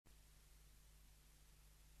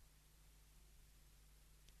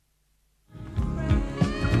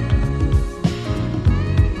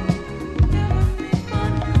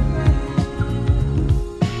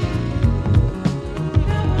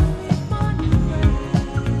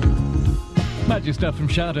Magic stuff from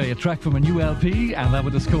Sade, a track from a new LP, and that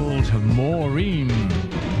one is called Maureen.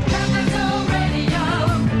 Capital Radio,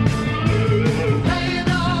 playing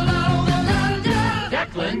all over London.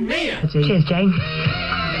 Declan Meehan. Cheers, Jane.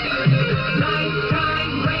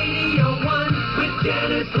 Nighttime Radio 1 with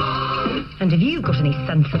Dennis Long. And if you've got any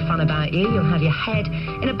sense of fun about you, you'll have your head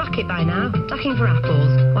in a bucket by now, ducking for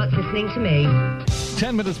apples whilst listening to me.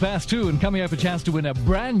 10 minutes past 2, and coming up a chance to win a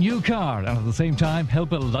brand new car, and at the same time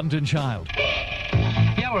help a London child.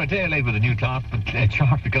 Yeah, we're a day late with a new car,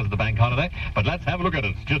 charge because of the bank holiday, but let's have a look at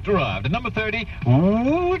it. It's just arrived. At number 30,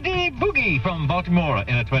 Woody Boogie from Baltimore.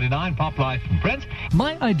 In at 29, Pop Life from Prince.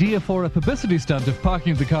 My idea for a publicity stunt of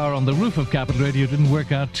parking the car on the roof of Capital Radio didn't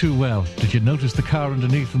work out too well. Did you notice the car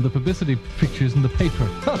underneath and the publicity pictures in the paper?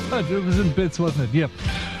 It was in bits, wasn't it? Yep.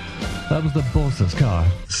 That was the boss's car.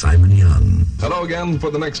 Simon Young. Hello again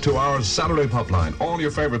for the next 2 hours, Saturday Popline. All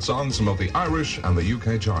your favourite songs from both the Irish and the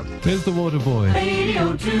UK chart. There's the Water Boy.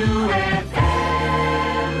 Radio 2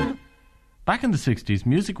 FM. Back in the 60s,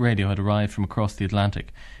 music radio had arrived from across the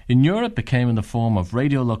Atlantic. In Europe, it came in the form of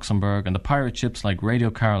Radio Luxembourg and the pirate ships like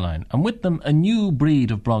Radio Caroline, and with them a new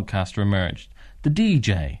breed of broadcaster emerged, the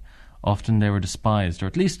DJ. Often they were despised, or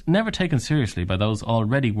at least never taken seriously by those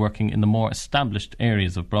already working in the more established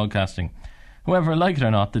areas of broadcasting. However, like it or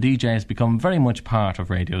not, the DJ has become very much part of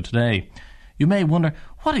radio today. You may wonder,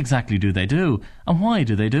 what exactly do they do, and why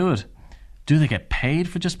do they do it? Do they get paid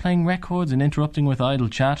for just playing records and interrupting with idle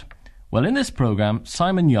chat? Well, in this programme,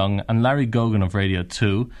 Simon Young and Larry Gogan of Radio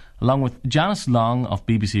 2, along with Janice Long of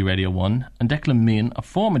BBC Radio 1 and Declan Meehan, a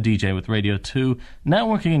former DJ with Radio 2, now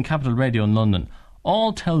working in Capital Radio in London,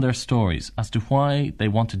 all tell their stories as to why they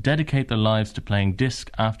want to dedicate their lives to playing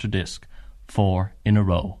disc after disc, 4 in a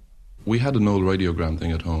row. We had an old radiogram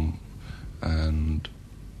thing at home, and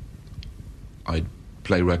I'd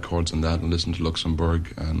play records and that and listen to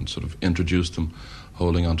Luxembourg and sort of introduce them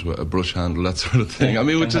holding onto a brush handle, that sort of thing. I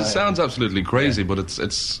mean, which sounds absolutely crazy, but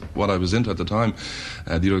it's what I was into at the time.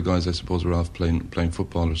 The other guys, I suppose, were off playing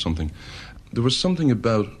football or something. There was something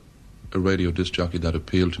about a radio disc jockey that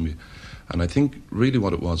appealed to me. And I think really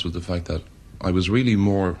what it was the fact that I was really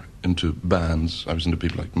more into bands. I was into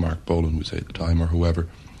people like Mark Bolan, we say at the time, or whoever.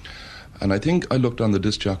 And I think I looked on the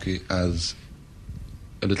disc jockey as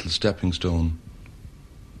a little stepping stone.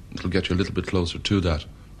 It'll get you a little bit closer to that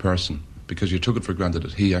person, because you took it for granted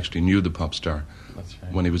that he actually knew the pop star. That's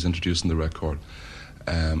right. When he was introducing the record.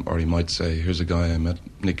 Or he might say, here's a guy I met,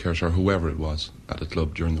 Nick Kershaw, or whoever it was, at a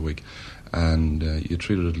club during the week. And you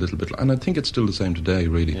treated it a little bit, and I think it's still the same today,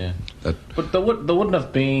 really. Yeah. But there wouldn't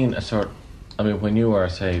have been a sort. I mean, when you were,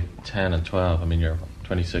 say, 10 and 12. I mean, you're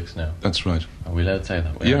 26 now. That's right. Are we allowed to say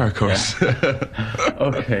that? Yeah, of course. Yeah.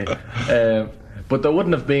 Okay. But there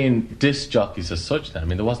wouldn't have been disc jockeys as such then. I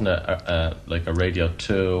mean, there wasn't a Radio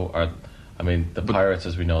 2 or. I mean, the Pirates,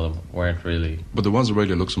 as we know them, weren't really. But there was a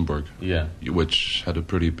Radio Luxembourg, yeah, which had a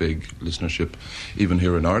pretty big listenership, even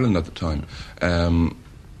here in Ireland at the time.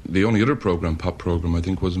 The only other pop program, I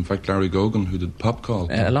think, was in fact Larry Gogan, who did Pop Call.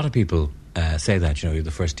 A lot of people say that, you're the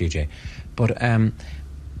first DJ. But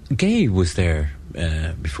Gay was there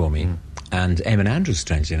before me, and Eamon Andrews,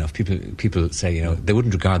 strangely enough. People say, they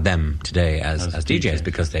wouldn't regard them today as DJs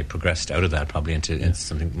because they progressed out of that probably into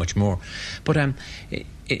something much more. But as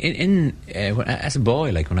a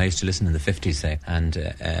boy, like when I used to listen in the 50s, say, and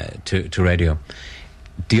to radio,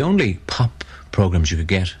 the only pop programs you could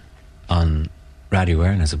get on Radio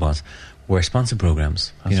Éireann, as it was, were sponsor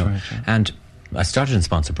programs. That's right, yeah. And I started in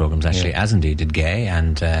sponsor programs actually, as indeed did Gay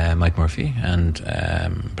and Mike Murphy and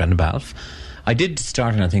Brendan Balfe. I did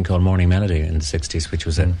start in a thing called Morning Melody in the 60s, which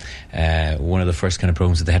was one of the first kind of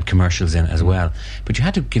programs that they had commercials in as well. But you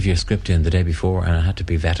had to give your script in the day before, and it had to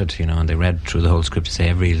be vetted, and they read through the whole script to say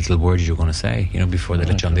every little word you were going to say, before they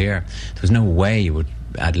let you on the air. There was no way you would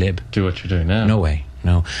ad-lib. Do what you're doing now. No way,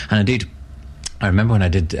 no. And indeed, I remember when I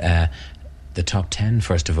did the top 10,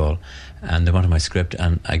 first of all, and they wanted my script,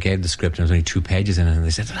 and I gave the script, and there was only 2 pages in it, and they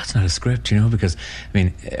said, well, that's not a script, because, I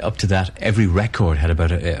mean, up to that, every record had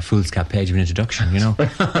about a foolscap page of an introduction,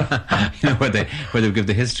 where they would give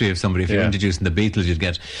the history of somebody. If you're introducing the Beatles, you'd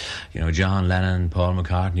get, John Lennon, Paul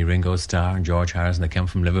McCartney, Ringo Starr, and George Harrison. They came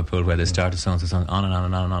from Liverpool, where they started so and so, on and on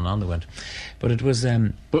and on and on they went. But it was...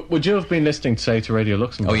 But would you have been listening, say, to Radio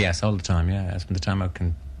Luxembourg? Oh, yes, all the time, yeah. It's been the time I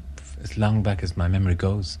can... As long back as my memory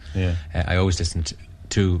goes. Yeah. I always listened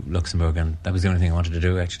to Luxembourg, and that was the only thing I wanted to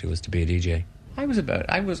do, actually, was to be a DJ. I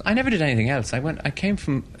never did anything else. I came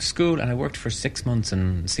from school and I worked for 6 months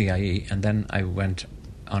in CIE, and then I went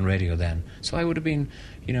on radio then. So I would have been,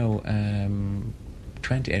 19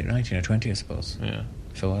 or 20, I suppose. Yeah.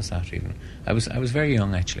 if it was that even. I was very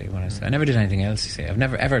young actually when I never did anything else. You see, I've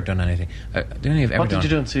never ever done anything. The only I've ever What did you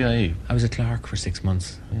do in CIE? I was a clerk for 6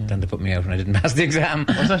 months. Then they put me out when I didn't pass the exam.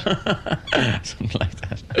 Was it? Something like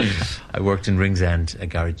that. I worked in Ringsend, a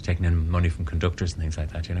garage, taking in money from conductors and things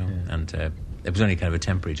like that, you know. And it was only kind of a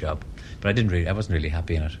temporary job, but I wasn't really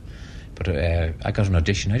happy in it. But I got an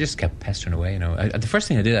audition. I just kept pestering away, you know. The first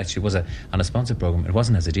thing I did actually was on a sponsored program. It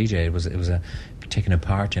wasn't as a DJ. It was taking a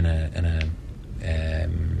part in a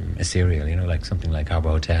serial, you know, like something like Harbour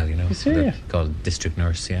Hotel, you know, called District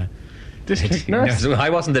Nurse. Yeah, District Nurse. Well, I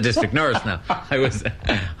wasn't the district nurse. Now I was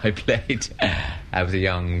a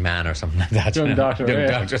young man or something like that. Young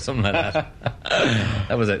doctor, something like that.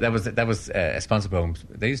 that was a sponsored program.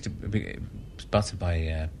 They used to be sponsored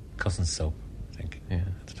by Cousins Soap, I think,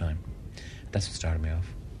 at the time. That's what started me off.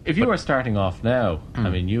 If you were starting off now, I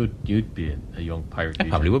mean, you'd be a young pirate DJ. I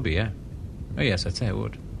probably would be, yeah. Oh yes, I'd say I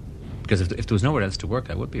would. Because if there was nowhere else to work,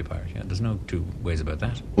 I would be a pirate, yeah. There's no two ways about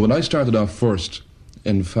that. When I started off first,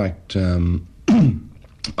 in fact, on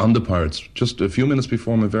the Pirates, just a few minutes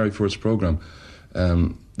before my very first programme,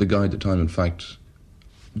 the guy at the time, in fact,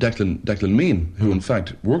 Declan Mean, who in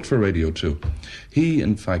fact worked for Radio 2, he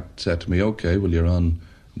in fact said to me, "Okay, well, you're on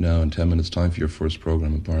now in 10 minutes' time for your first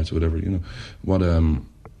programme in Pirates or whatever, you know, what are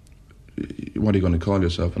you going to call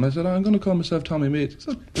yourself?" And I said, "I'm going to call myself Tommy Mead." He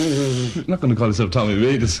said, "You're not going to call yourself Tommy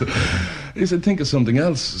Mead." He said, "Think of something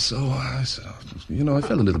else." So I said, you know, I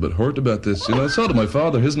felt a little bit hurt about this, you know. So did my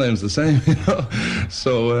father, his name's the same, you know.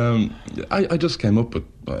 So I just came up with,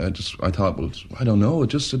 I thought, well, I don't know, it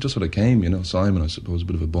just sort of came, you know. Simon, I suppose, a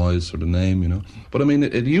bit of a boy's sort of name, you know. But I mean,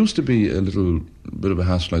 it used to be a little bit of a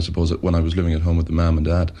hassle, I suppose, when I was living at home with the mum and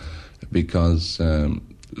dad, because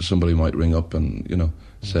somebody might ring up and, you know,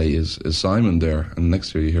 say, is Simon there? And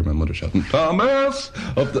next year you hear my mother shouting, "Thomas!"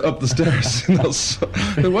 up the stairs. You know, so,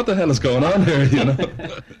 what the hell is going on here, you know?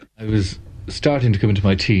 I was starting to come into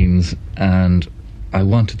my teens, and I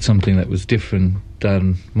wanted something that was different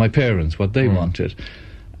than my parents, what they wanted.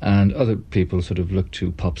 And other people sort of look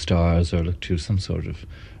to pop stars or look to some sort of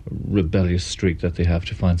rebellious streak that they have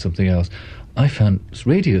to find something else. I found this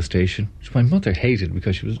radio station, which my mother hated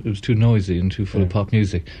because it was too noisy and too full of pop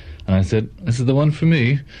music. And I said, "This is the one for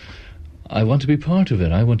me. I want to be part of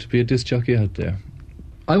it. I want to be a disc jockey out there."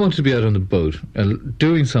 I wanted to be out on the boat,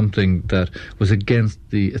 doing something that was against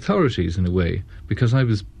the authorities in a way, because I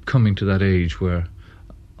was coming to that age where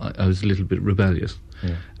I was a little bit rebellious.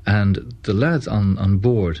 Yeah. And the lads on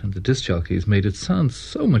board and the disc jockeys made it sound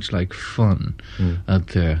so much like fun out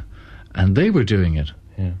there. And they were doing it.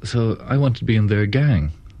 Yeah. So I wanted to be in their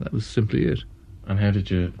gang. That was simply it. And how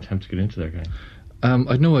did you attempt to get into their gang?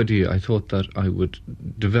 I had no idea. I thought that I would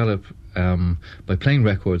develop by playing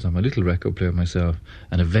records on my little record player myself,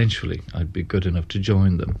 and eventually I'd be good enough to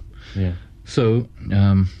join them. Yeah. So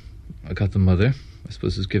I got the mother. I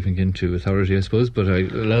suppose it's giving in to authority, I suppose, but I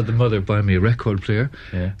allowed the mother buy me a record player.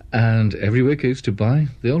 Yeah. And every week I used to buy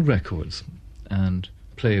the old records and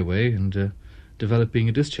play away and develop being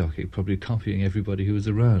a disc jockey, probably copying everybody who was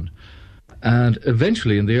around. And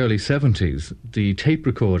eventually, in the early 70s, the tape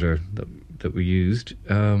recorder that we used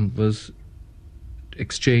was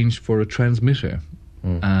exchanged for a transmitter,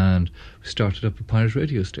 and we started up a pirate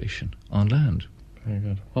radio station on land. Very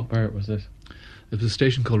good. What pirate was this? It was a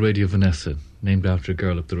station called Radio Vanessa, named after a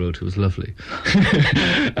girl up the road who was lovely.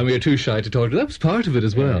 And we were too shy to talk to her. That was part of it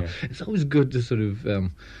as well. Yeah. It's always good to sort of,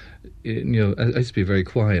 you know, I used to be very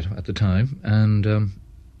quiet at the time, and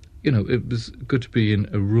you know, it was good to be in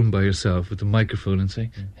a room by yourself with a microphone and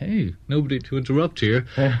say, "Hey, nobody to interrupt here.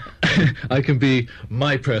 I can be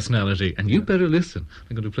my personality, and you better listen.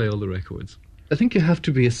 I'm going to play all the records." I think you have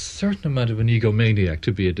to be a certain amount of an egomaniac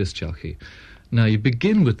to be a disc jockey. Now, you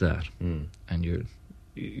begin with that, and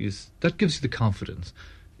that gives you the confidence.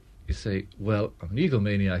 You say, "Well, I'm an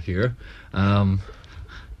egomaniac here.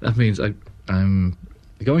 That means I'm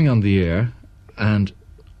going on the air, and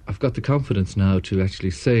I've got the confidence now to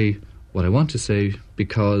actually say what I want to say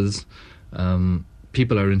because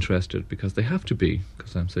people are interested, because they have to be,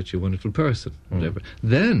 because I'm such a wonderful person," whatever.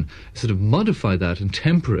 Then sort of modify that and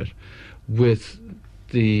temper it with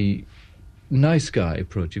the nice guy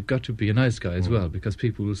approach. You've got to be a nice guy as well, because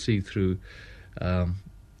people will see through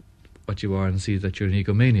what you are and see that you're an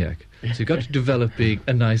egomaniac. So you've got to develop being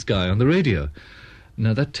a nice guy on the radio.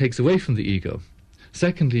 Now that takes away from the ego.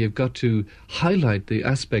 Secondly, you've got to highlight the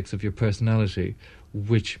aspects of your personality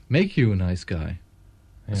which make you a nice guy,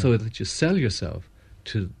 so that you sell yourself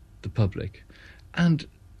to the public. And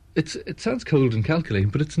it sounds cold and calculating,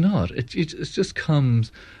 but it's not. It just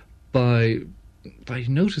comes by by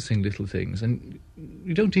noticing little things, and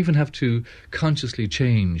you don't even have to consciously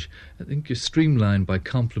change. I think you're streamlined by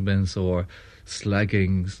compliments or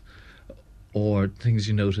slaggings or things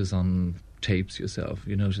you notice on tapes yourself.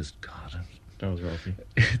 You notice, God, That was ropey.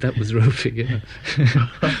 that was ropey, yeah.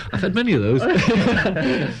 I've had many of those.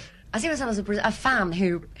 I see myself as a fan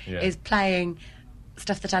who is playing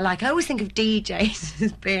stuff that I like. I always think of DJs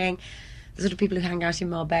as being the sort of people who hang out in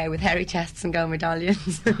Marbella with hairy chests and gold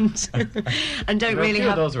medallions and don't really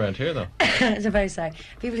have... those around here, though. I suppose so.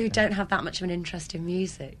 People who don't have that much of an interest in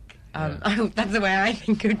music. That's the way I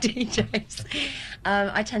think of DJs.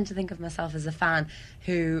 I tend to think of myself as a fan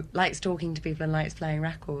who likes talking to people and likes playing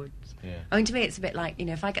records. Yeah. I mean, to me, it's a bit like,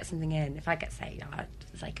 if I get something in, if I get, say, for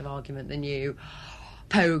the sake of argument, the new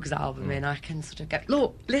Pogues album in, I can sort of go,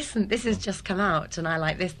 look, listen, this has just come out and I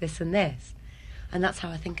like this, this and this. And that's how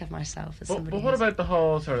I think of myself as somebody. But what about the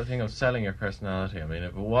whole sort of thing of selling your personality? I mean,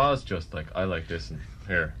 if it was just like, I like this and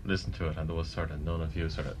here, listen to it, and there was sort of none of you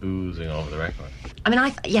sort of oozing over the record. I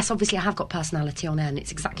mean, yes, obviously I have got personality on air, and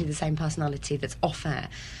it's exactly the same personality that's off air.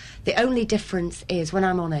 The only difference is when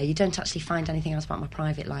I'm on air, you don't actually find anything else about my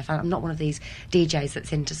private life. I'm not one of these DJs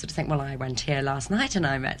that's into sort of think, well, I went here last night and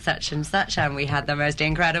I met such and such and we had the most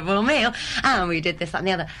incredible meal and we did this, that and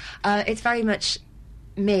the other. It's very much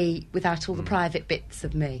me without all the private bits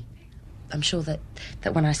of me. I'm sure that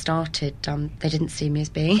when I started, they didn't see me as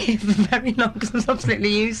being here for very long because I was absolutely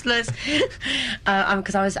useless.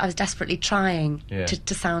 Because I was desperately trying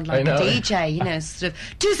to sound like a DJ, sort of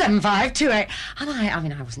 27528.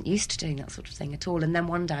 And I wasn't used to doing that sort of thing at all. And then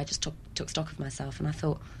one day I just took stock of myself and I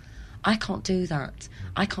thought, I can't do that.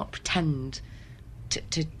 I can't pretend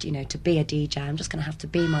to be a DJ. I'm just going to have to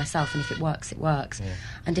be myself, and if it works, it works,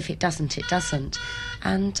 and if it doesn't, it doesn't.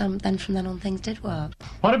 And then from then on, things did work.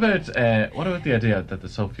 What about the idea that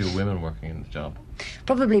there's so few women working in the job?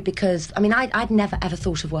 Probably because I'd never ever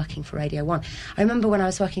thought of working for Radio 1. I remember when I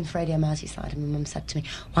was working for Radio Merseyside, and my mum said to me,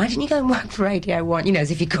 "Why didn't you go and work for Radio 1? As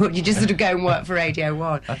if you could, you just sort of go and work for Radio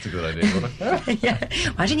 1." That's a good idea, wasn't it? Yeah.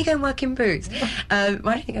 Why didn't you go and work in Boots? Why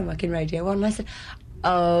didn't you go and work in Radio 1? And I said,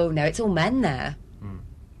 "Oh no, it's all men there."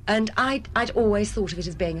 And I'd always thought of it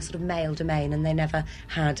as being a sort of male domain, and they never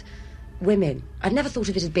had women. I'd never thought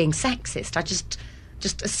of it as being sexist. I just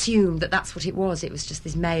assumed that that's what it was. It was just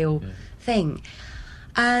this male thing.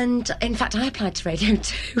 And in fact, I applied to Radio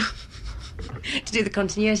 2 to do the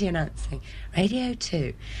continuity announcing. Radio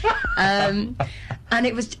 2. And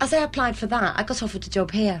it was, as I applied for that, I got offered a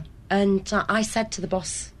job here. And I said to the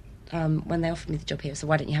boss, when they offered me the job here, I said,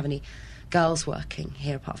 "Why don't you have any girls working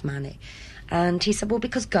here apart from Annie?" And he said, "Well,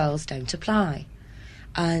 because girls don't apply."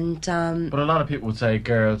 And but a lot of people would say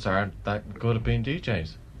girls aren't that good at being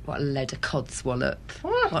DJs. What a load of codswallop.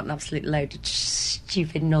 What an absolute load of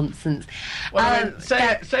stupid nonsense. Well,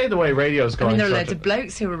 say the way radio's going. There are loads of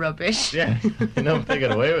blokes who are rubbish. Yeah, they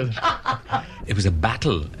get away with it. It was a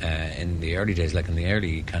battle in the early days, like in the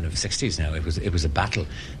early kind of 60s now. It was a battle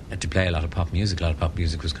to play a lot of pop music. A lot of pop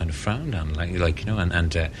music was kind of frowned on,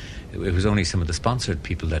 and it was only some of the sponsored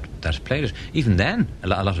people that played it. Even then, a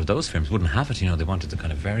lot of those firms wouldn't have it. They wanted the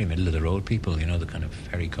kind of very middle of the road people. The kind of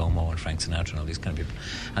Ferry Como and Frank Sinatra and all these kind of people.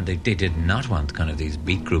 And they did not want kind of these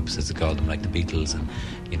beat groups, as they called them, like the Beatles and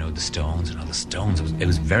the Stones and all the Stones. It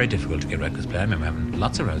was very difficult to get records played. I remember having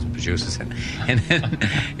lots of rows with producers in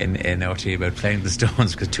RTÉ about playing the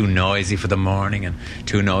Stones because too noisy for the morning and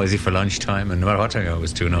too noisy for lunchtime, and no matter what time it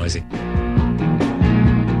was too noisy.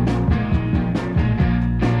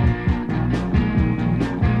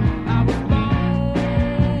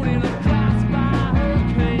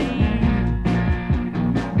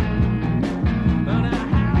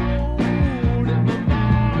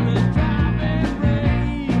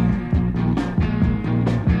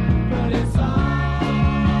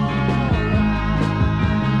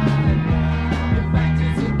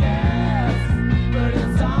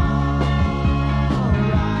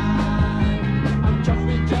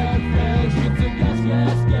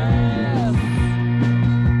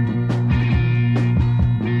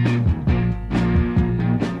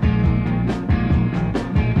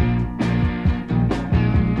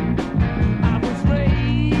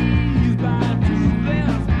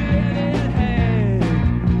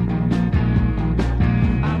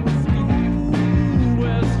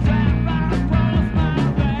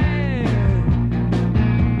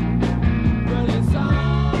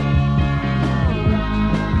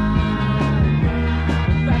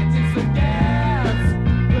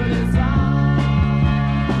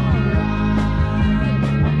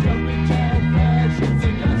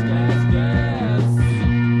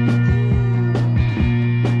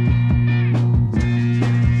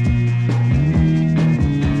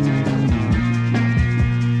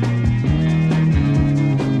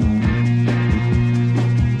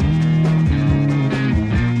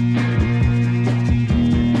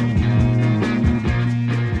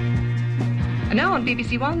 And now on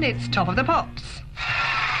BBC One, it's Top of the Pops.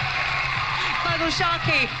 Michael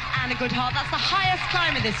Sharkey and A Good Heart. That's the highest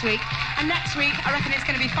climber this week. And next week, I reckon it's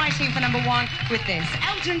going to be fighting for number 1 with this.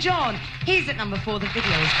 Elton John, he's at number 4. The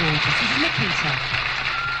video is gorgeous. This is Nick Peter.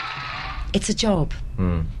 It's a job.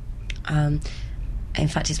 In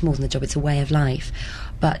fact, it's more than a job, it's a way of life.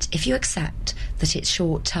 But if you accept that it's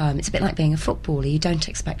short term, it's a bit like being a footballer. You don't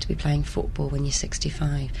expect to be playing football when you're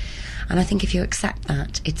 65. And I think if you accept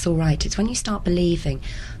that, it's all right. It's when you start believing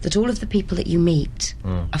that all of the people that you meet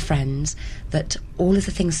are friends, that all of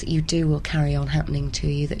the things that you do will carry on happening to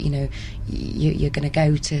you, that, you know, you're going to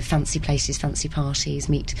go to fancy places, fancy parties,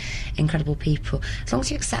 meet incredible people. As long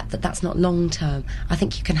as you accept that that's not long term, I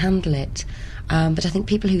think you can handle it. But I think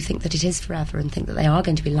people who think that it is forever and think that they are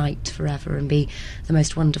going to be liked forever and be the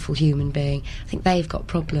most wonderful human being, I think they've got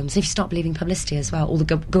problems. If you start believing publicity as well, all the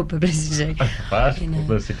good publicity. Bad you know.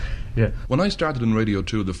 publicity. Yeah. When I started in Radio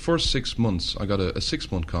 2, the first 6 months, I got a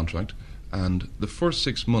 6-month contract, and the first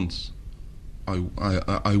 6 months,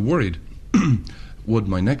 I worried, would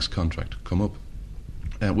my next contract come up,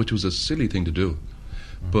 which was a silly thing to do.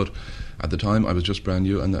 But at the time, I was just brand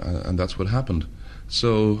new, and that's what happened.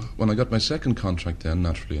 So when I got my second contract then,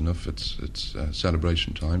 naturally enough, it's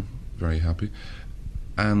celebration time, very happy.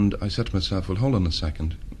 And I said to myself, well, hold on a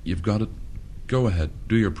second, you've got it, go ahead,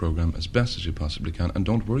 do your programme as best as you possibly can, and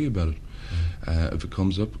don't worry about it. If it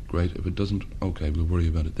comes up, great. If it doesn't, okay, we'll worry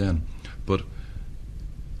about it then. But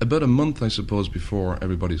about a month, I suppose, before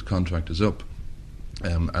everybody's contract is up,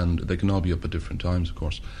 and they can all be up at different times, of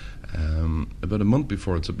course, about a month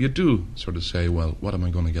before it's up, you do sort of say, well, what am I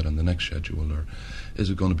going to get on the next schedule, or is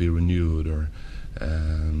it going to be renewed, or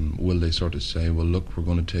will they sort of say, well, look, we're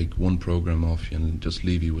going to take one programme off you and just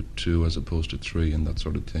leave you with 2 as opposed to 3, and that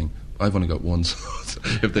sort of thing. I've only got 1, so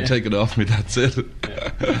if they take it off me, that's it.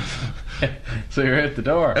 So you're out the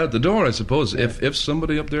door. Out the door, I suppose. Yeah. If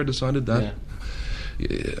somebody up there decided that.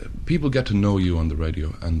 Yeah. People get to know you on the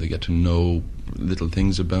radio, and they get to know little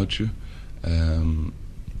things about you,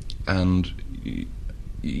 and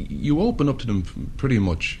you open up to them pretty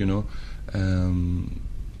much, you know.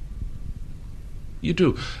 You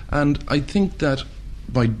do. And I think that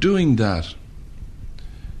by doing that,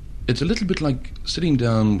 it's a little bit like sitting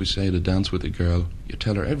down, we say, to dance with a girl. You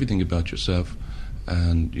tell her everything about yourself,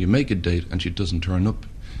 and you make a date, and she doesn't turn up.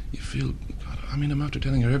 You feel, God, I mean, I'm after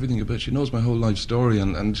telling her everything about, she knows my whole life story,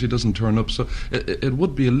 and she doesn't turn up. So it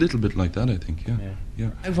would be a little bit like that, I think,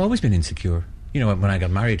 yeah. I've always been insecure. You know, when I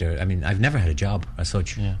got married, I mean, I've never had a job as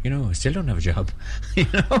such. Yeah. You know, I still don't have a job. You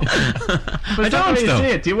know, but I don't see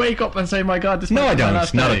it. Do you wake up and say, "My God, this"? No, I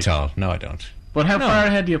don't. Not at all. No, I don't. But how far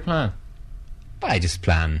ahead do you plan? Well, I just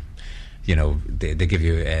plan. You know, they give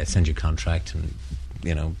you send you a contract, and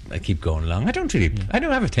you know, I keep going along. I don't really. I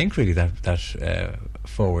don't ever think really that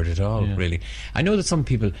forward at all. Yeah. Really, I know that some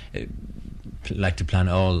people like to plan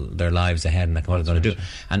all their lives ahead and like what they're going to do,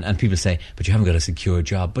 and people say, but you haven't got a secure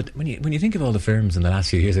job. But when you think of all the firms in the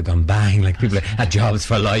last few years have gone bang, like people had jobs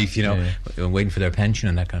for life, you know, waiting for their pension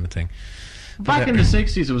and that kind of thing. Back in the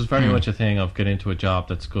 60s, it was very much a thing of get into a job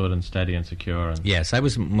that's good and steady and secure. And yes, I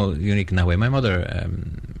was unique in that way. My mother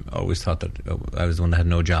always thought that I was the one that had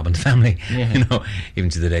no job in the family. Yeah. You know,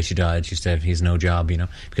 even to the day she died, she said he's no job. You know,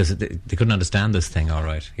 because they couldn't understand this thing. All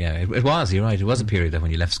right, yeah, it was. You're right. It was a period that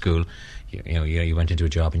when you left school, you went into a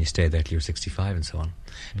job and you stayed there till you were 65 and so on.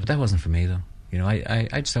 But that wasn't for me though. You know,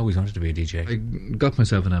 I just always wanted to be a DJ. I got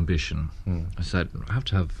myself an ambition. I said I have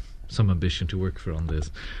to have some ambition to work for on this,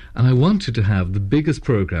 and I wanted to have the biggest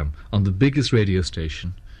programme on the biggest radio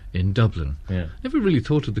station in Dublin. Never really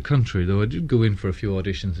thought of the country, though I did go in for a few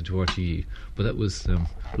auditions into RTE, but that was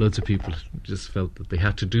loads of people just felt that they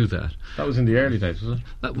had to do that. That was in the early days, was it?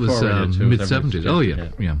 That was mid-70s. Oh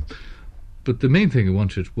yeah. But the main thing I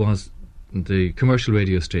wanted was the commercial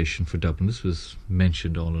radio station for Dublin. This was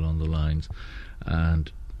mentioned all along the lines, and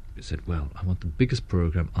I said, well, I want the biggest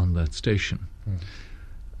programme on that station.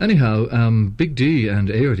 Anyhow, Big D and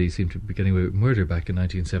ARD seemed to be getting away with murder back in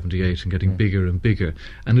 1978 and getting bigger and bigger,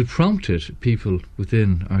 and it prompted people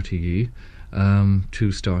within RTE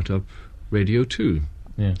to start up Radio 2.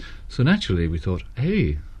 So naturally we thought,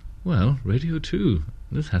 hey, well, Radio 2,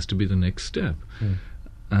 this has to be the next step.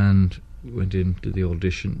 And went into the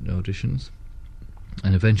auditions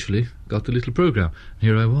and eventually got the little programme.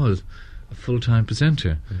 Here I was, a full-time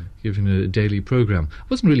presenter, giving a daily programme. I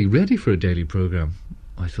wasn't really ready for a daily programme,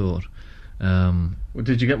 I thought.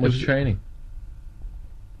 Did you get much training?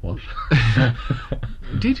 What?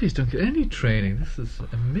 DJs don't get any training. This is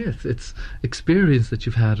a myth. It's experience that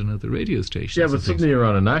you've had on other radio stations. Yeah, but and things. suddenly you're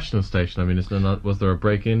on a national station. I mean, was there a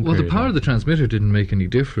break-in Well, the period? power of the transmitter didn't make any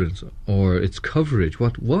difference, or its coverage.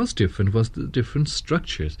 What was different was the different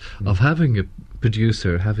structures of having a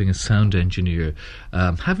producer, having a sound engineer,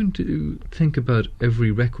 having to think about every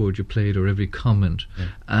record you played or every comment,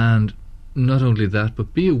 and not only that,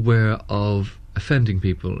 but be aware of offending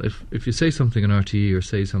people. If you say something on RTE or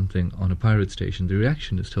say something on a pirate station, the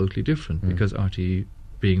reaction is totally different because RTE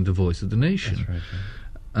being the voice of the nation. That's right,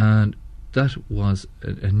 And that was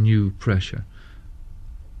a new pressure,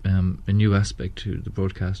 a new aspect to the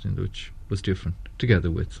broadcasting which was different, together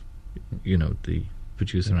with, the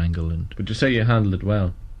producer angle. And Would you say you handled it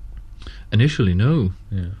well? initially, no,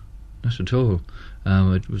 Yeah. not at all.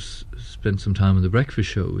 It was spent some time on the breakfast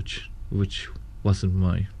show, which wasn't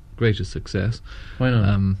my greatest success. Why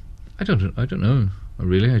not? I don't know.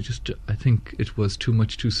 Really, I think it was too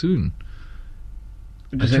much too soon.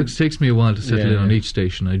 It takes me a while to settle in on each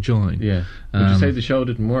station I join. Yeah. Would you say the show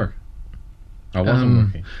didn't work? Or wasn't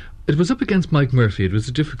working? It was up against Mike Murphy. It was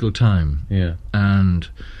a difficult time. Yeah. And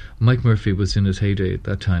Mike Murphy was in his heyday at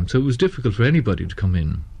that time, so it was difficult for anybody to come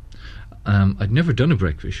in. I'd never done a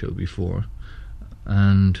breakfast show before,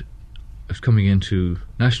 and I was coming into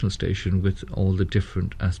national station with all the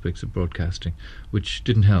different aspects of broadcasting, which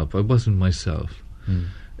didn't help. I wasn't myself.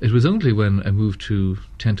 It was only when I moved to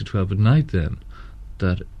 10 to 12 at night then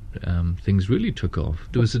that things really took off.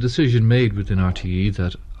 There was a decision made within RTE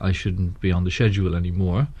that I shouldn't be on the schedule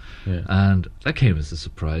anymore, and that came as a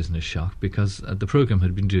surprise and a shock because the programme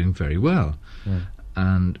had been doing very well,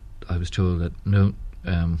 and I was told that no,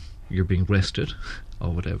 you're being rested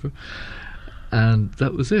or whatever, and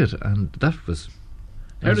that was it. And that was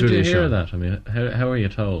How did really you a hear shock. that? I mean, how are you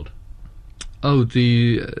told? Oh,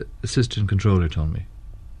 the assistant controller told me.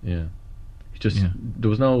 Yeah. There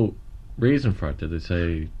was no reason for it. Did they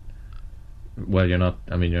say, well, you're not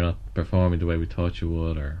performing the way we thought you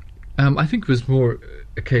would, or? I think it was more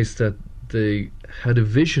a case that they had a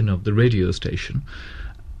vision of the radio station,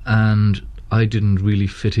 and I didn't really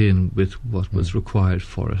fit in with what was required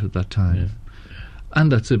for it at that time. Yeah.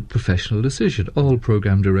 And that's a professional decision. All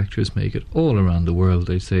program directors make it all around the world.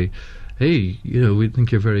 They say, hey, we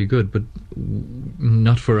think you're very good, but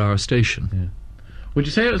not for our station. Yeah. Would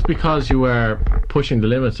you say it was because you were pushing the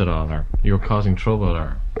limits at all, or you were causing trouble,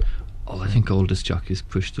 or? Oh, I think all disc jockeys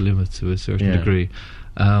push the limits to a certain degree.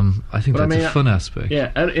 I think that's a fun aspect.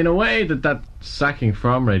 Yeah, and in a way that sacking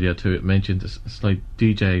from Radio 2, it mentioned it's like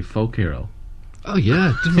DJ folk hero. Oh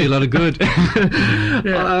yeah, it did me a lot of good.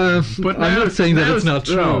 But I'm not saying that it's not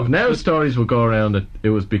true. No, now stories will go around that it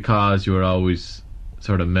was because you were always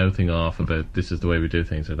sort of mouthing off about this is the way we do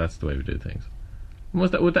things or that's the way we do things.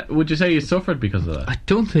 Would you say you suffered because of that? I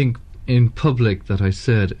don't think in public that I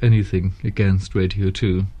said anything against Radio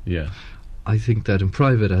 2. Yeah. I think that in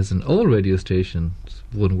private, as in all radio stations,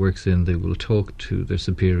 one works in, they will talk to their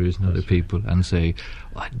superiors and other people and say,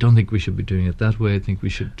 I don't think we should be doing it that way, I think we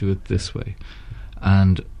should do it this way.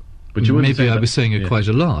 And but you maybe I was saying it quite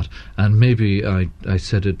a lot, and maybe I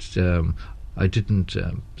said it, I didn't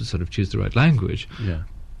sort of choose the right language. Yeah.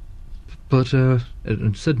 But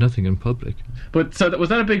it said nothing in public. But so was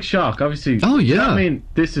that a big shock? Obviously. Oh yeah. I mean,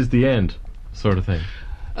 this is the end, sort of thing.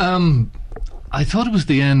 I thought it was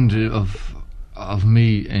the end of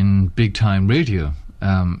me in big time radio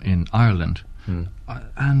in Ireland,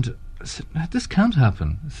 and I said, this can't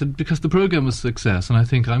happen. I said, because the programme was a success, and I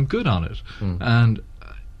think I'm good on it. And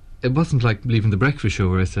it wasn't like leaving the breakfast show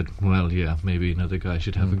where I said, well, yeah, maybe another guy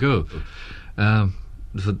should have a go.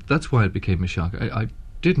 So that's why it became a shock. I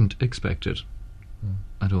didn't expect it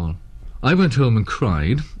at all. I went home and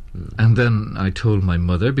cried, and then I told my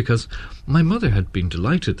mother, because my mother had been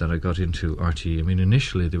delighted that I got into RTE. I mean,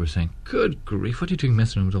 initially they were saying, good grief, what are you doing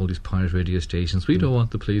messing around with all these pirate radio stations? We don't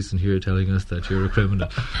want the police in here telling us that you're a criminal.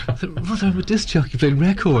 I said, Mother, I'm a disc jockey playing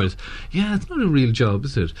records. Yeah, it's not a real job,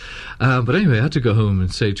 is it? But anyway, I had to go home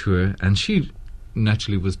and say to her, and she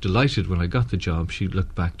naturally was delighted when I got the job. She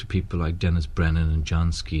looked back to people like Dennis Brennan and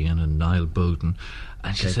John Skean and Niall Bowden,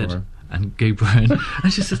 and she said, and Gabe Byrne,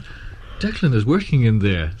 and she says, Declan is working in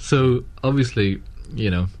there. So obviously,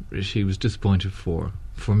 she was disappointed for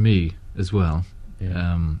me as well.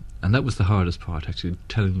 Yeah. And that was the hardest part, actually,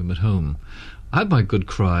 telling them at home. I had my good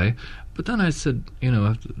cry, but then I said,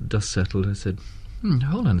 after the dust settled, I said,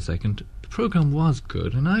 hold on a second, the programme was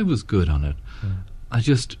good and I was good on it. I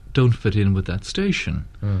just don't fit in with that station.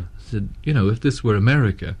 I said, if this were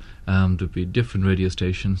America, there'd be different radio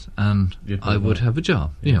stations and I would have a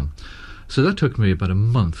job. Yeah. So that took me about a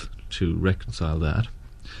month to reconcile that.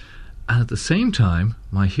 And at the same time,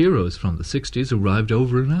 my heroes from the 60s arrived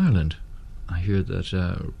over in Ireland. I hear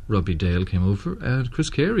that Robbie Dale came over and Chris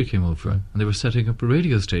Carey came over, and they were setting up a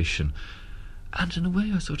radio station. And in a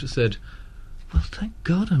way I sort of said, well, thank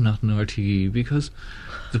God I'm not an RTE, because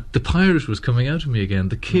the pirate was coming out of me again,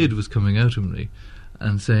 the kid was coming out of me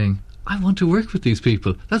and saying, I want to work with these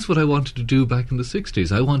people. That's what I wanted to do back in the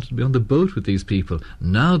 60s. I wanted to be on the boat with these people.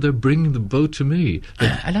 Now they're bringing the boat to me.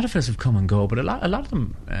 A lot of us have come and go, but a lot of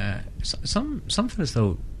them, some fellas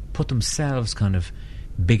though, put themselves kind of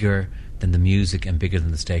bigger than the music and bigger than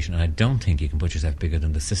the station. And I don't think you can put yourself bigger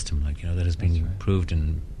than the system, like, you know, that has been proved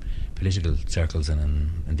in political circles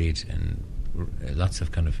and indeed in lots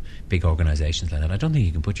of kind of big organisations like that. I don't think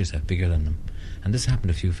you can put yourself bigger than them. And this happened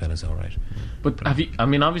to a few fellas, all right. But have you? I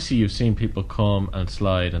mean, obviously you've seen people come and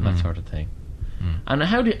slide and that sort of thing. And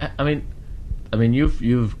how do you, I mean,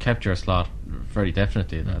 you've kept your slot very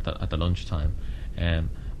definitely at the lunchtime.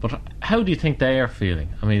 But how do you think they are feeling?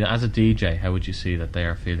 I mean, as a DJ, how would you see that they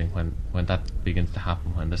are feeling when that begins to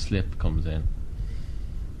happen, when the slip comes in?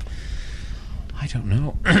 I don't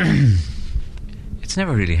know. It's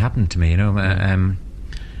never really happened to me, you know.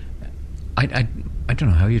 I don't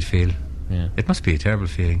know how you'd feel. Yeah. It must be a terrible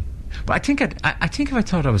feeling. But I think if I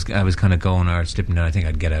thought I was kind of going or slipping down, I think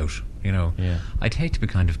I'd get out. You know. Yeah. I'd hate to be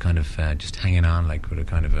kind of just hanging on, like with a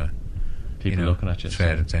kind of a people looking at you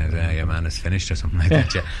thread and saying, "Your man is finished" or something like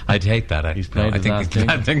that. Yeah. I'd hate that. He's played his last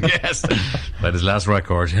thing. Yes, played his last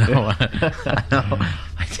record. You know.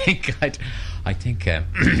 I think it'd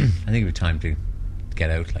be time to get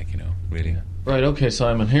out. Like, you know, really. Right, okay,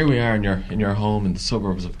 Simon, here we are in your home in the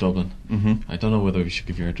suburbs of Dublin. I don't know whether we should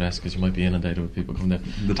give your address because you might be inundated with people coming there.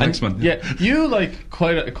 The taxman. Yeah, you, like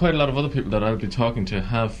quite a lot of other people that I've been talking to,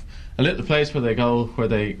 have a little place where they go where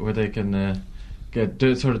they can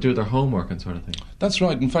do their homework and sort of thing. That's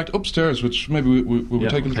right. In fact, upstairs, which maybe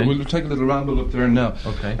we'll take we'll take a little ramble up there now.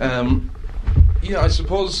 Okay. Yeah, I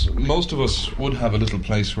suppose most of us would have a little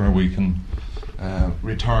place where we can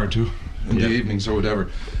retire to in the evenings or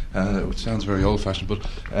whatever. Which sounds very old-fashioned, but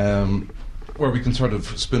where we can sort of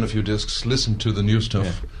spin a few discs, listen to the new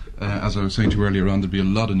stuff. As I was saying to you earlier on, there'd be a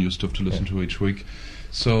lot of new stuff to listen to each week.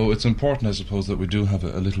 So it's important, I suppose, that we do have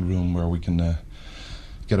a little room where we can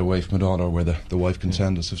get away from it all, or where the wife can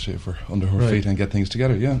send us if we're under her feet and get things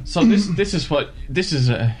together. Yeah. So this is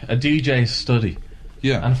a DJ study.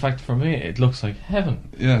 Yeah. And in fact, for me, it looks like heaven.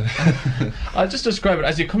 Yeah. I'll just describe it.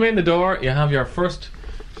 As you come in the door, you have your first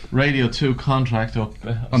Radio 2 contract up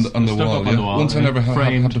on the wall. On the wall. Once I never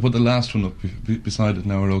had to put the last one up beside it.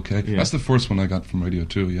 Now we're okay. Yeah. That's the first one I got from Radio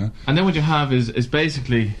 2. Yeah. And then what you have is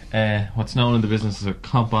basically what's known in the business as a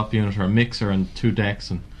comp op unit, or a mixer and 2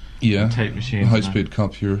 decks and tape machine. High speed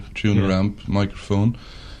comp here, tuner amp, microphone,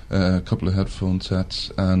 a couple of headphone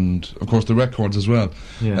sets, and of course the records as well.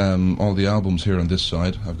 Yeah. All the albums here on this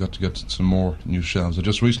side. I've got to get some more new shelves. I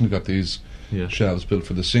just recently got these shelves built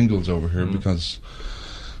for the singles over here because.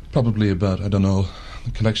 Probably about, I don't know,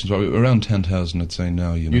 the collection's around 10,000, I'd say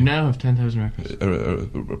now. You now have 10,000 records?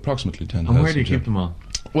 Approximately 10,000. And where do you keep them all?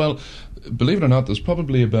 Well, believe it or not, there's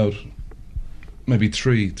probably about maybe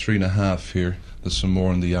three and a half here. There's some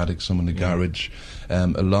more in the attic, some in the garage. A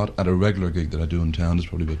lot at a regular gig that I do in town. There's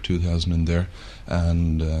probably about 2,000 in there.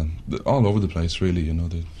 And all over the place, really, you know.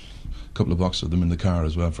 A couple of boxes of them in the car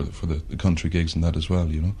as well for the country gigs and that as well,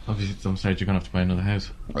 you know. Obviously at some stage you're going to have to buy another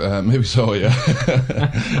house. Maybe so, yeah.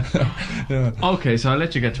 Okay, so I'll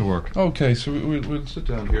let you get to work. Okay, so we'll sit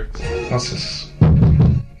down here. What's this?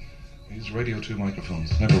 These Radio 2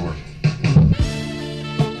 microphones never work.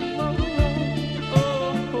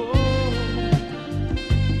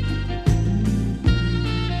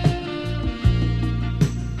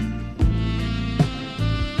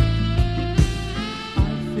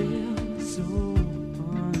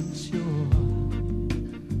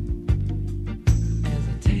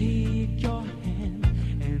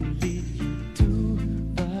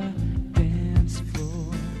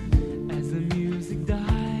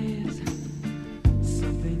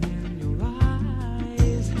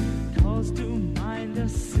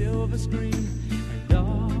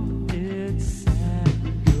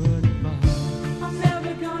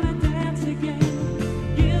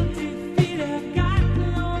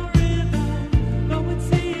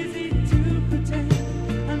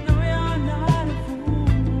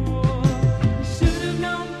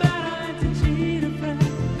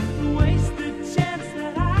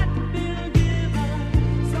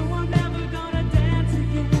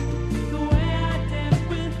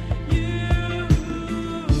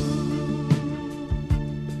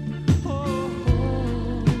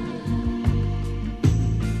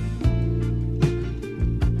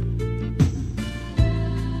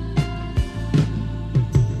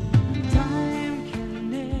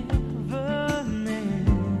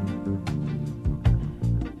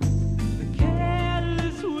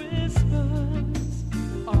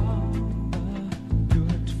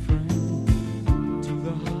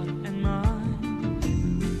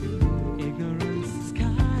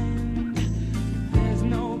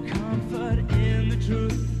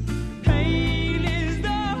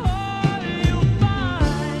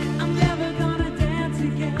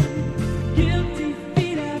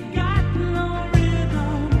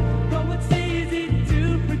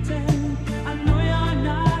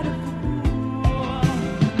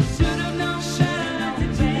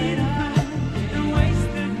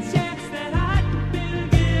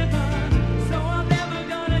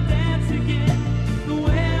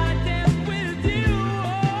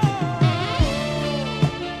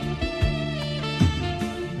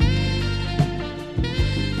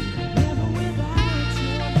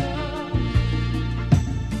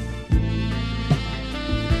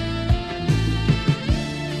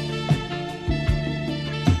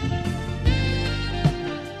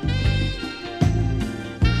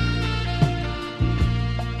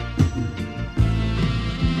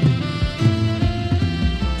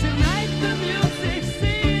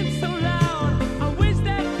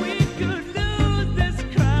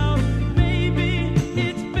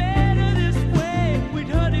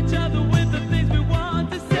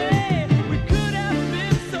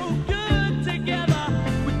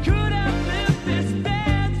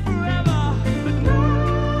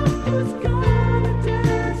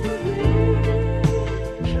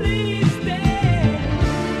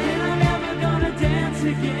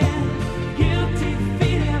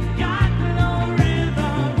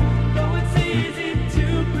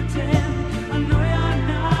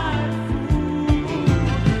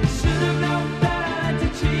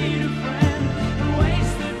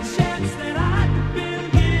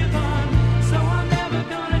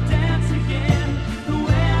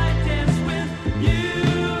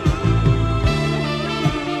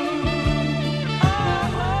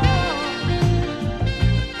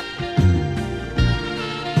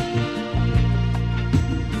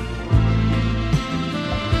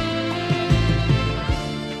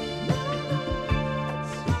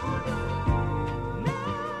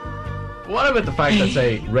 What about the fact that,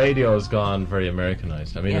 say, radio's gone very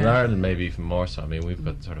Americanized? I mean, in Yeah. Ireland, maybe even more so. I mean, we've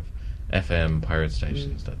got sort of FM pirate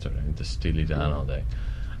stations that sort of into Steely Dan all day.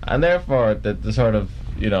 And therefore, the sort of,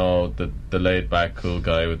 you know, the laid-back, cool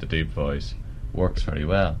guy with the deep voice works very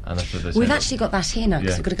well. And that's what they say. We've actually got that here now,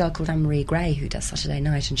 because Yeah. we've got a girl called Anne-Marie Gray who does Saturday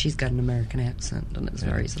Night, and she's got an American accent, and it's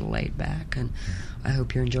very sort of laid back, and I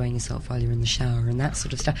hope you're enjoying yourself while you're in the shower and that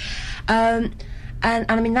sort of stuff. And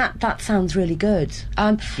I mean, that sounds really good.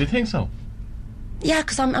 Do you think so? Yeah,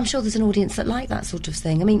 because I'm sure there's an audience that like that sort of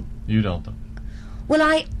thing. I mean, You don't, though.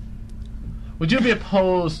 well, Would you be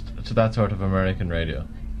opposed to that sort of American radio?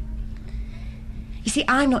 you see,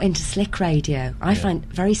 I'm not into slick radio. I find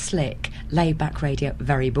very slick, laid-back radio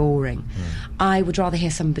very boring. I would rather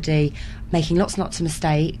hear somebody making lots and lots of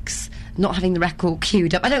mistakes, not having the record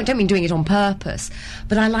queued up. I don't mean doing it on purpose,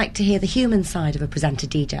 but I like to hear the human side of a presenter,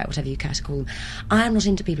 DJ, whatever you care to call them. I am not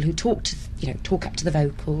into people who talk up to the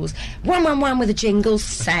vocals, wham with a jingle,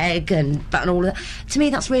 seg and all of that. To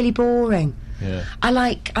me, that's really boring. Yeah. I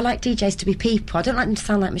like DJs to be people. I don't like them to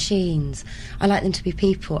sound like machines. I like them to be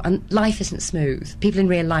people. And life isn't smooth. People in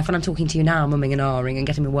real life, when I'm talking to you now, I'm umming and ahhing and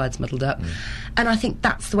getting my words muddled up. And I think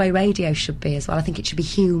that's the way radio should be as well. I think it should be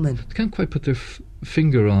human. They can't quite put their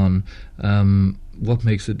finger on what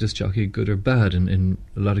makes a disc jockey good or bad in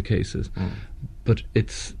a lot of cases. But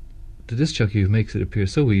it's the disc jockey who makes it appear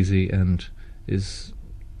so easy and is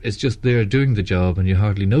just there doing the job, and you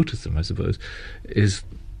hardly notice them, I suppose, is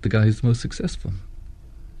the guy who's the most successful.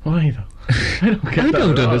 Why, though? I don't get I that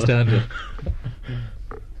don't at all. understand it.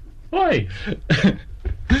 Why?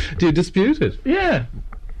 Do you dispute it? Yeah.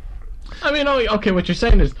 I mean, okay, what you're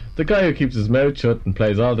saying is the guy who keeps his mouth shut and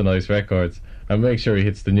plays all the nice records and makes sure he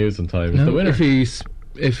hits the news on time is the winner.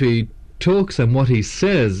 If he talks and what he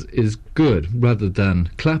says is good rather than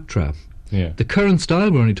claptrap. Yeah. The current style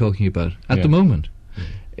we're only talking about at the moment.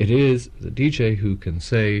 It is the DJ who can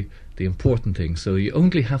say the important things. So you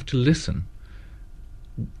only have to listen.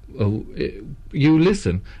 You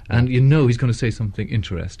listen and you know he's going to say something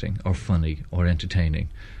interesting or funny or entertaining.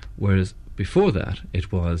 Whereas before that,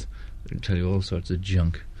 it was, it'll tell you all sorts of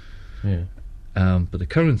junk. Yeah. But the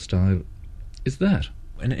current style is that.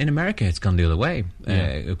 In America, it's gone the other way.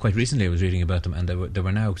 Quite recently, I was reading about them, and they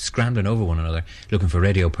were now scrambling over one another, looking for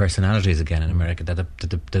radio personalities again in America. That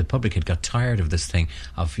the public had got tired of this thing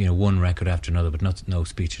of one record after another, but no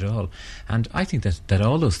speech at all. And I think that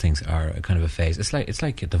all those things are a kind of a phase. It's like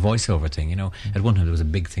the voiceover thing. At one time there was a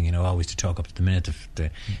big thing. Always to talk up to the minute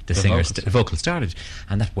the singer vocal started,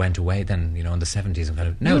 and that went away. Then in the 70s and kind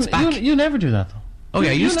of now it's back. You never do that, though. Oh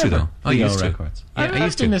yeah, I used to though. I used to. Records. Yeah, I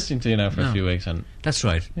used to. I've been listening to you now for a few weeks, and that's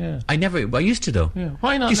right. Yeah. I used to though. Yeah.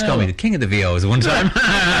 Why not? You used to call me the king of the VOs one time.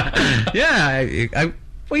 Yeah, I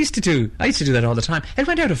used to do that all the time. It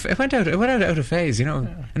went out of phase,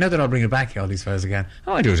 And now that I'll bring it back, all these fellas again.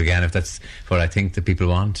 Oh, I do it again if that's what I think the people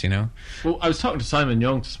want, Well, I was talking to Simon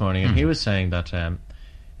Young this morning, and he was saying that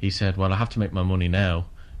he said, "Well, I have to make my money now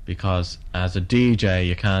because as a DJ,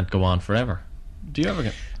 you can't go on forever." Do you ever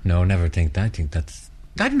get? No, never think that.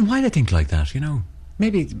 I don't know why they think like that,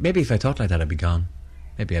 Maybe if I thought like that, I'd be gone.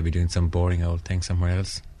 Maybe I'd be doing some boring old thing somewhere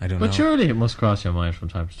else. I don't know. But surely it must cross your mind from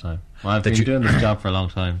time to time. Well, I've been doing this job for a long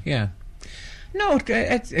time. Yeah. No,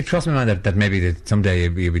 it crossed my mind that maybe that someday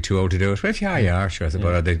you'd be too old to do it. But if you are, sure, I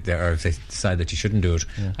suppose, or if they decide that you shouldn't do it,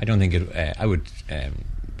 I don't think it. I would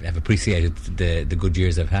have appreciated the good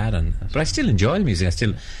years I've had, but I still enjoy the music. I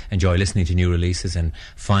still enjoy listening to new releases and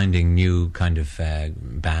finding new kind of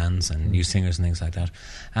bands and new singers and things like that.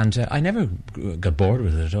 And I never got bored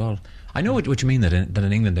with it at all. I know what you mean, that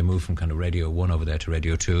in England they moved from kind of Radio 1 over there to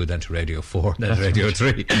Radio 2, then to Radio 4, then to Radio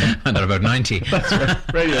 3, and they're about 90. That's right.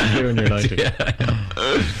 Radio 2 and you're 90. Yeah, I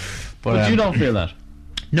know. But you don't feel that?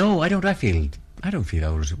 No, I don't. I don't feel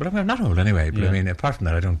old. But I'm not old anyway. But I mean, apart from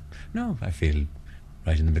that, I don't. No, I feel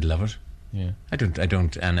right in the middle of it. Yeah. I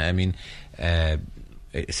don't. And I mean,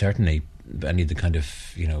 certainly, I need the kind of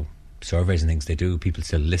surveys and things they do. People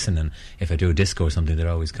still listen, and if I do a disco or something, they're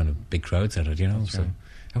always kind of big crowds at it. So. Right.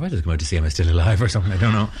 I might just come out to see am I still alive or something. I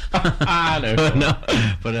don't know.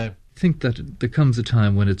 But I think that there comes a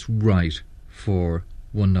time when it's right for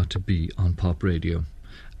one not to be on pop radio.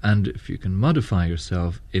 And if you can modify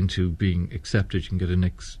yourself into being accepted, you can get an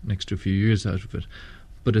extra few years out of it.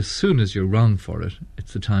 But as soon as you're wrong for it,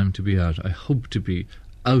 it's the time to be out. I hope to be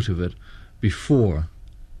out of it before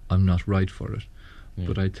I'm not right for it. Yeah.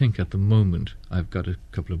 But I think at the moment I've got a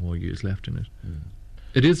couple of more years left in it. Yeah.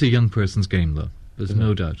 It is a young person's game, though. There's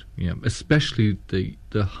no doubt. Yeah, especially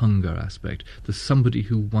the hunger aspect. There's somebody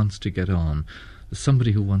who wants to get on. There's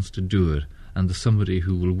somebody who wants to do it. And there's somebody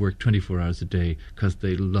who will work 24 hours a day because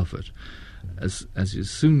they love it. As you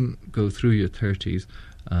soon go through your 30s,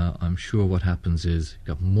 I'm sure what happens is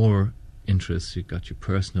you've got more interests, you've got your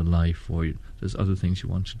personal life, or there's other things you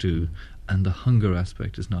want to do, and the hunger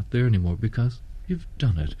aspect is not there anymore because you've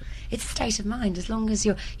done it. It's a state of mind. As long as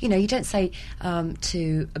you don't say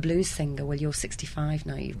to a blues singer, well, you're 65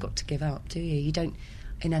 now, you've got to give up, do you? You don't,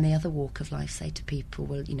 in any other walk of life, say to people,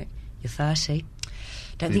 well, you're 30.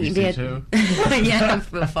 Don't think you'd be yeah,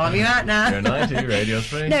 we'll farm you out now. You're 90, Radio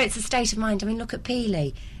 3. No, it's a state of mind. I mean, look at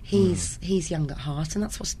Peely. He's young at heart, and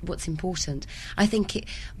that's what's important. I think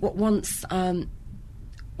once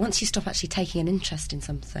you stop actually taking an interest in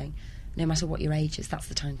something, no matter what your age is, that's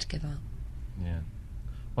the time to give up. Yeah.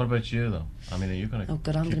 What about you, though? I mean, are you going to? Oh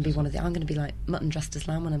God, I'm going to be I'm going to be like mutton dressed as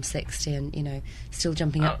lamb when I'm 60, and still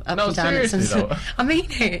jumping up no, and down. Seriously, though. I mean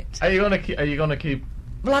it. Are you going to keep?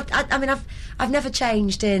 Well, I mean, I've never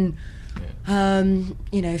changed in,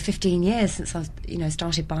 15 years since I've,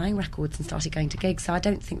 started buying records and started going to gigs. So I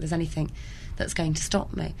don't think there's anything that's going to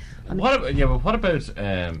stop me. What about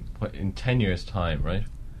in 10 years' time, right?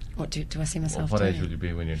 What do I see myself what doing? age will you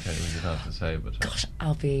be when you're 10? When you have to say, but gosh,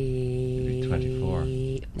 I'll be 24.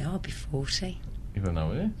 No, I'll be 40. You don't know,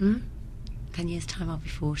 will you? 10 years' time, I'll be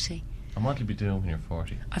 40. And what will you be doing when you're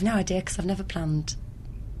 40? I've no idea because I've never planned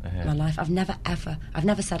my life. I've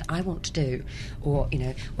never said I want to do, or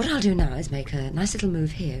what I'll do now is make a nice little move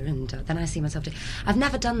here, and then I see myself do. I've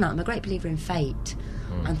never done that. I'm a great believer in fate,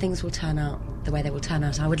 and things will turn out the way they will turn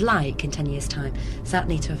out. I would like in 10 years' time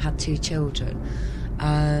certainly to have had 2 children.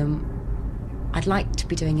 I'd like to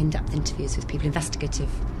be doing in-depth interviews with people, investigative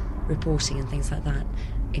reporting and things like that.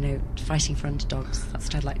 Fighting for underdogs. That's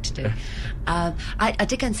what I'd like to do. I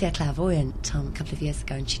did go and see a clairvoyant a couple of years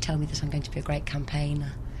ago, and she told me that I'm going to be a great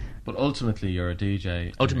campaigner. But ultimately, you're a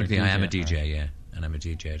DJ. Ultimately, I am a DJ, yeah. And I'm a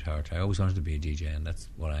DJ at heart. I always wanted to be a DJ, and that's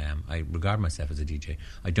what I am. I regard myself as a DJ.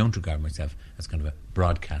 I don't regard myself as kind of a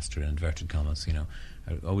broadcaster in inverted commas,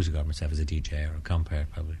 I always regard myself as a DJ, or a compere,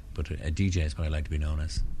 probably. But a DJ is what I like to be known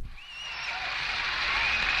as.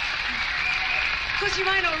 Of course, you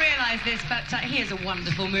might not realise this, but here's a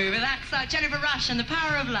wonderful mover. That's Jennifer Rush and The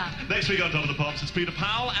Power of Love. Next week on Top of the Pops, it's Peter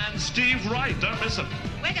Powell and Steve Wright. Don't miss them.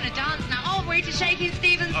 We're going to dance now all the way to Shaking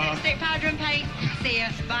Stevens, Lipstick, Powder and Paint. See ya.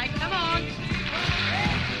 Bye. Come on.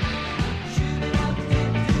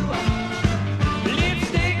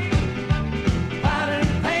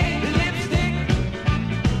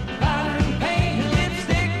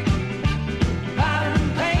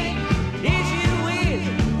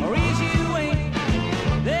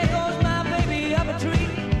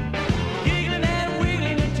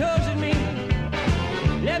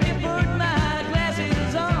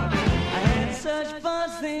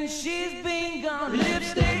 She's been gone.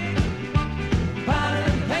 Lipstick, powder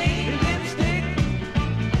and paint. Lipstick,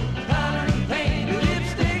 powder and paint.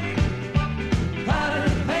 Lipstick, powder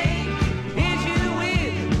and paint. Is you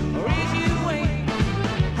with or is you ain't?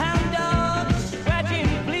 Hound dogs scratching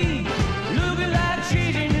please, looking like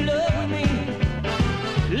she's in love with me.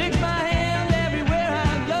 Licks my hand everywhere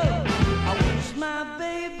I go. I wish my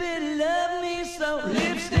baby loved me so.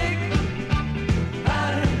 Lipstick,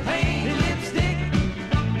 powder and paint. Lipstick,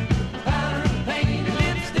 powder and paint.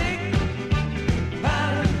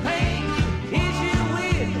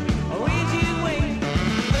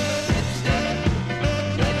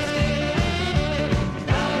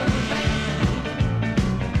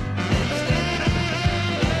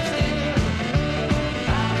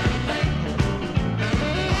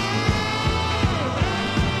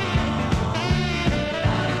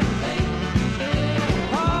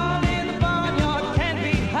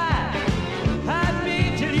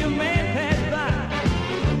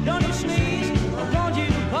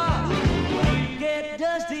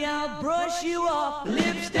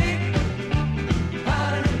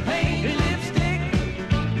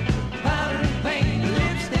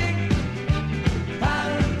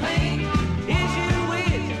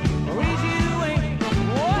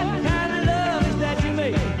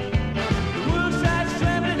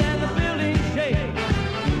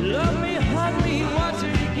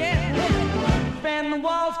 and the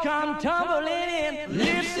walls come tumbling in.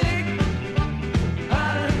 Lipstick,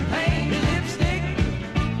 powder and paint. Lipstick,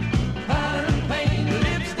 powder and paint.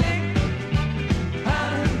 Lipstick,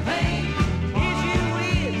 powder and paint. Is you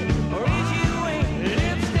is or is you ain't?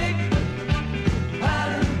 Lipstick,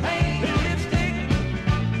 powder and paint. Lipstick,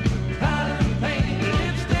 powder and paint.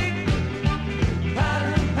 Lipstick,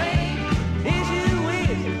 powder and paint. Is you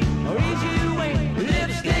is or is you ain't?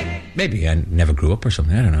 Lipstick. Maybe I never grew up or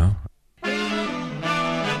something, I don't know.